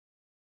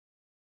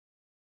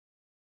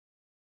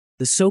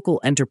the Sokol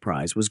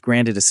enterprise was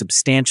granted a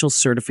substantial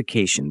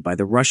certification by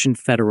the Russian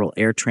Federal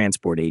Air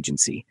Transport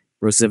Agency,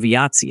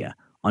 Rosaviatsiya,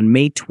 on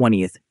May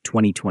 20,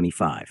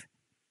 2025.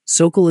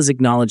 Sokol is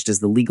acknowledged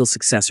as the legal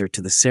successor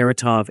to the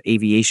Saratov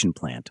Aviation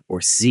Plant,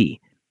 or Z,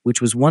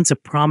 which was once a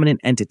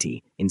prominent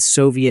entity in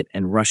Soviet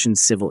and Russian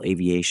civil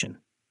aviation.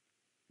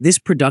 This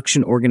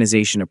production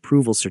organization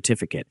approval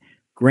certificate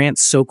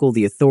grants Sokol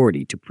the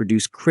authority to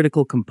produce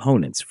critical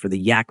components for the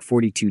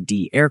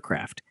Yak-42D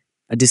aircraft,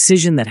 a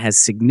decision that has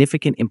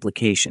significant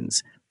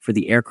implications for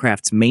the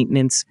aircraft's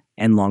maintenance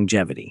and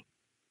longevity.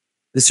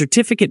 The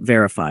certificate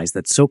verifies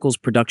that Sokol's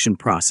production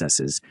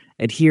processes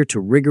adhere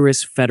to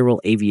rigorous federal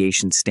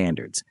aviation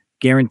standards,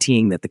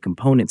 guaranteeing that the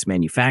components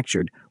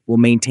manufactured will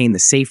maintain the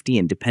safety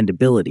and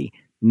dependability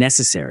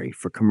necessary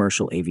for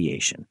commercial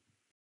aviation.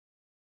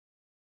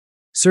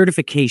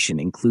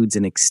 Certification includes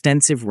an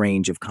extensive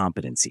range of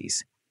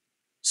competencies.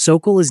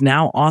 Sokol is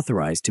now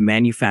authorized to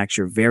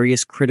manufacture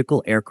various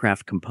critical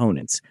aircraft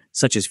components,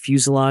 such as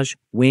fuselage,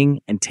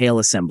 wing, and tail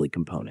assembly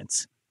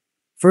components.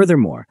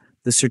 Furthermore,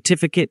 the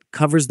certificate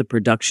covers the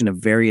production of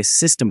various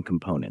system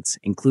components,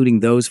 including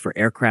those for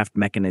aircraft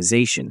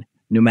mechanization,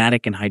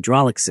 pneumatic and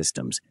hydraulic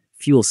systems,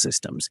 fuel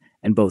systems,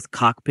 and both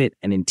cockpit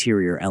and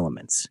interior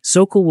elements.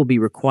 Sokol will be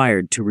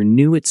required to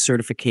renew its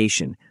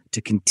certification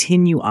to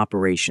continue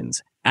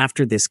operations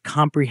after this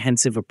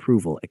comprehensive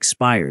approval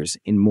expires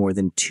in more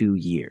than 2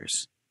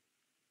 years.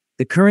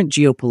 The current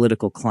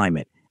geopolitical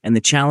climate and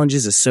the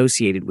challenges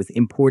associated with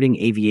importing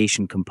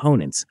aviation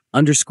components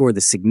underscore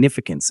the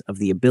significance of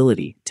the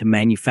ability to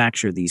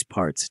manufacture these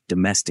parts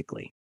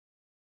domestically.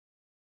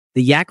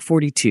 The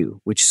Yak-42,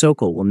 which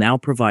Sokol will now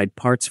provide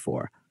parts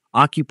for,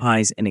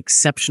 occupies an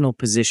exceptional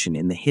position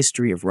in the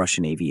history of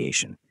Russian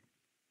aviation.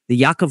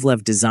 The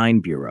Yakovlev Design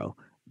Bureau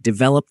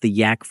developed the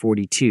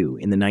Yak-42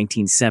 in the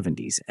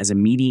 1970s as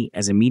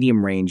a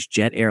medium-range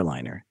jet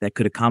airliner that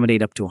could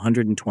accommodate up to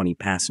 120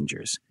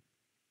 passengers.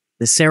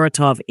 The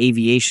Saratov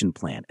Aviation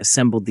Plant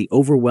assembled the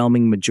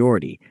overwhelming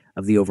majority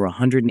of the over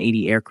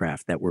 180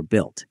 aircraft that were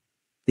built.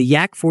 The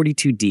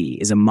Yak-42D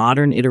is a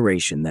modern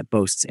iteration that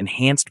boasts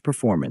enhanced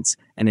performance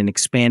and an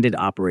expanded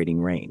operating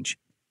range.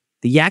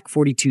 The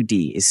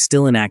Yak-42D is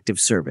still in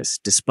active service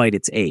despite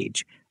its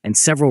age, and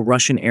several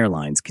Russian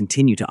airlines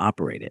continue to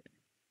operate it.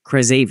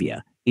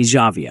 Rosaviatsiya,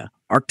 Izhavia,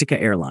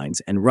 Arctica Airlines,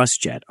 and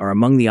Rusjet are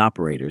among the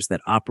operators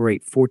that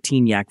operate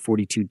 14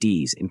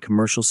 Yak-42Ds in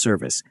commercial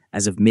service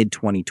as of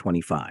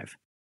mid-2025.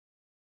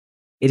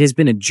 It has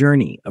been a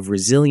journey of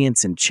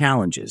resilience and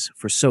challenges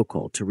for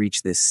Sokol to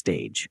reach this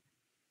stage.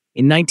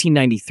 In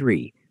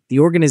 1993, the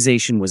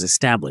organization was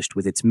established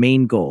with its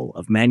main goal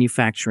of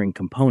manufacturing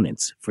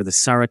components for the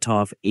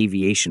Saratov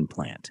Aviation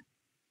Plant.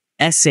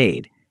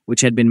 SAID,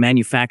 which had been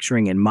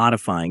manufacturing and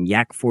modifying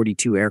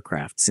Yak-42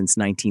 aircraft since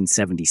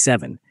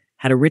 1977,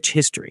 had a rich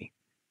history.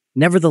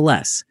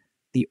 Nevertheless,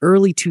 the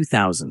early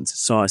 2000s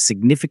saw a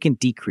significant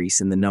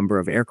decrease in the number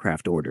of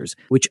aircraft orders,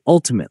 which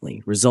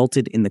ultimately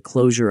resulted in the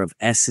closure of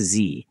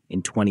SZ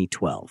in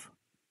 2012.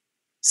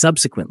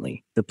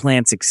 Subsequently, the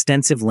plant's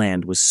extensive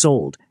land was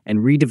sold and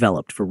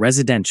redeveloped for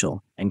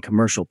residential and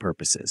commercial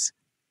purposes.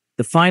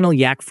 The final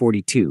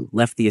Yak-42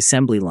 left the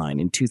assembly line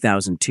in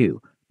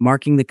 2002,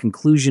 marking the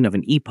conclusion of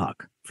an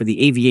epoch for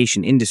the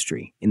aviation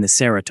industry in the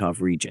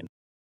Saratov region.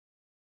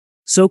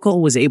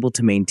 Sokol was able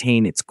to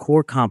maintain its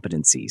core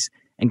competencies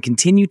and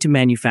continue to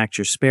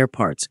manufacture spare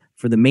parts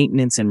for the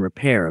maintenance and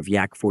repair of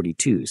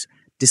Yak-42s,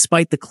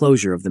 despite the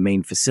closure of the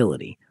main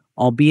facility,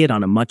 albeit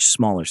on a much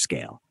smaller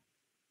scale.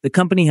 The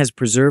company has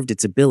preserved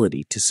its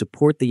ability to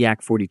support the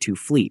Yak-42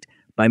 fleet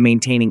by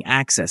maintaining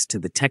access to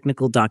the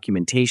technical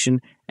documentation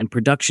and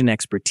production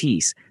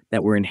expertise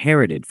that were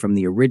inherited from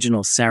the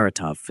original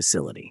Saratov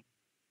facility.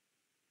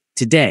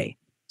 Today,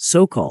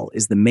 Sokol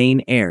is the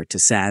main heir to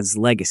SAZ's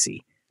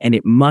legacy, and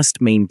it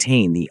must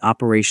maintain the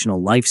operational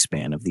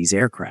lifespan of these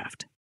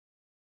aircraft.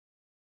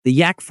 The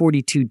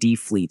Yak-42D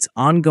fleet's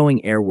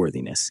ongoing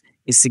airworthiness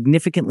is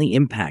significantly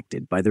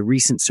impacted by the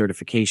recent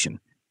certification.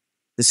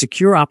 The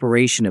secure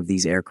operation of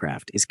these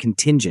aircraft is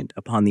contingent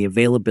upon the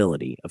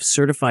availability of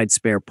certified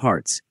spare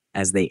parts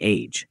as they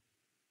age.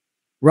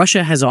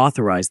 Russia has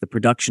authorized the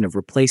production of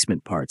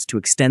replacement parts to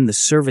extend the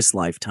service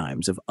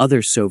lifetimes of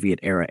other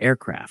Soviet-era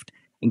aircraft,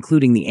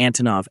 including the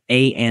Antonov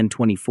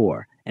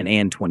An-24 and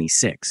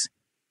An-26.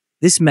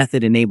 This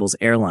method enables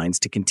airlines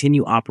to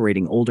continue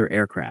operating older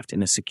aircraft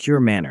in a secure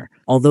manner,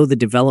 although the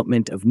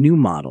development of new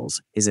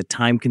models is a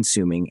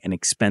time-consuming and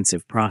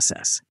expensive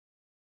process.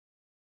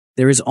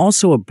 There is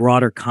also a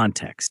broader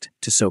context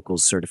to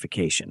Sokol's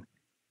certification.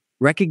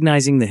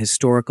 Recognizing the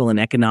historical and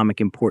economic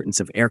importance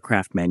of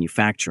aircraft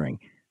manufacturing,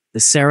 the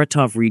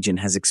Saratov region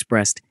has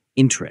expressed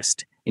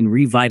interest in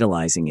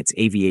revitalizing its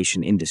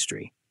aviation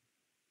industry.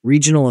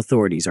 Regional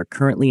authorities are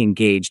currently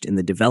engaged in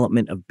the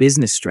development of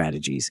business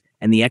strategies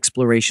and the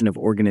exploration of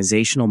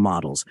organizational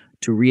models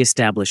to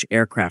reestablish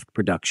aircraft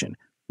production,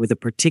 with a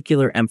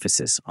particular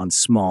emphasis on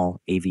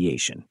small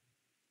aviation.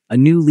 A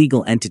new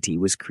legal entity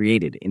was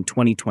created in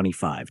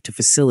 2025 to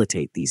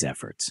facilitate these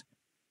efforts.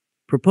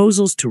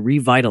 Proposals to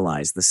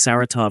revitalize the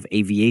Saratov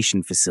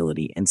Aviation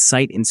Facility and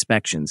site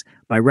inspections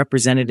by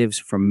representatives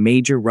from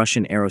major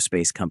Russian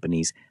aerospace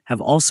companies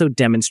have also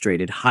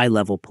demonstrated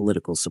high-level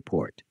political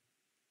support.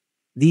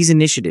 These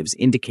initiatives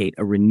indicate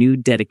a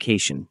renewed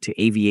dedication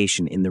to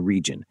aviation in the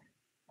region,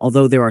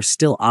 although there are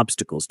still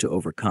obstacles to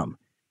overcome,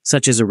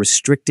 such as a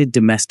restricted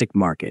domestic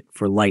market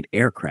for light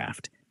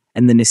aircraft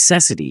and the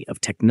necessity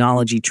of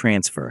technology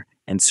transfer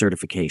and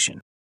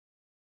certification.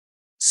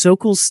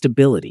 Sokol's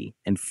stability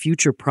and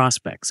future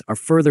prospects are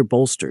further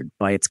bolstered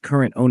by its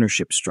current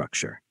ownership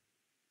structure.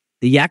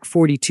 The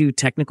Yak-42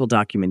 technical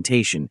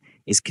documentation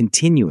is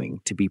continuing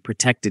to be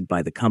protected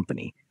by the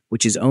company,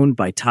 which is owned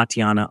by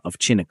Tatyana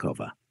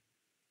Ovchinnikova.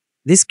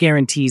 This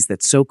guarantees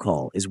that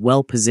Sokol is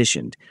well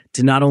positioned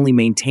to not only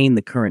maintain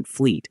the current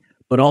fleet,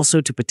 but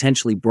also to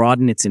potentially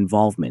broaden its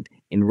involvement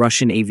in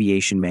Russian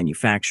aviation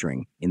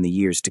manufacturing in the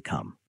years to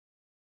come.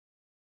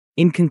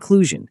 In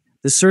conclusion,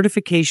 the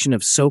certification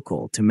of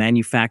Sokol to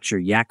manufacture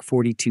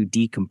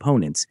Yak-42D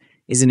components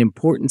is an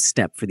important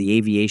step for the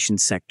aviation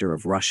sector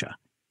of Russia.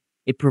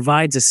 It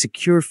provides a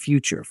secure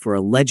future for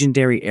a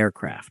legendary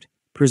aircraft,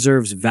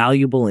 preserves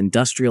valuable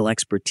industrial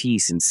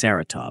expertise in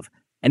Saratov,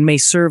 and may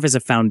serve as a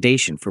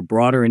foundation for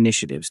broader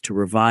initiatives to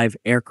revive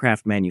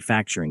aircraft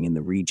manufacturing in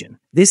the region.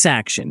 This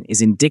action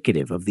is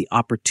indicative of the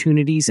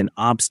opportunities and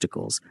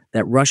obstacles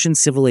that Russian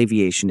civil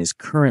aviation is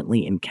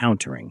currently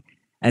encountering,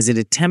 as it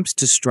attempts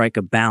to strike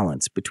a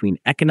balance between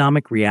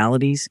economic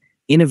realities,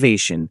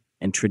 innovation,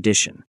 and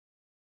tradition.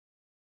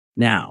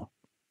 Now,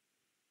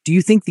 do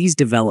you think these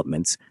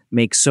developments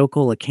make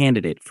Sokol a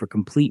candidate for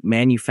complete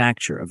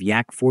manufacture of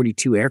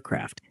Yak-42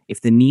 aircraft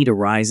if the need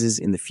arises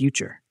in the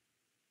future?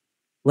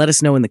 Let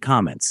us know in the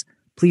comments.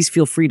 Please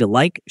feel free to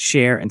like,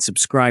 share, and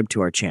subscribe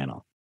to our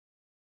channel.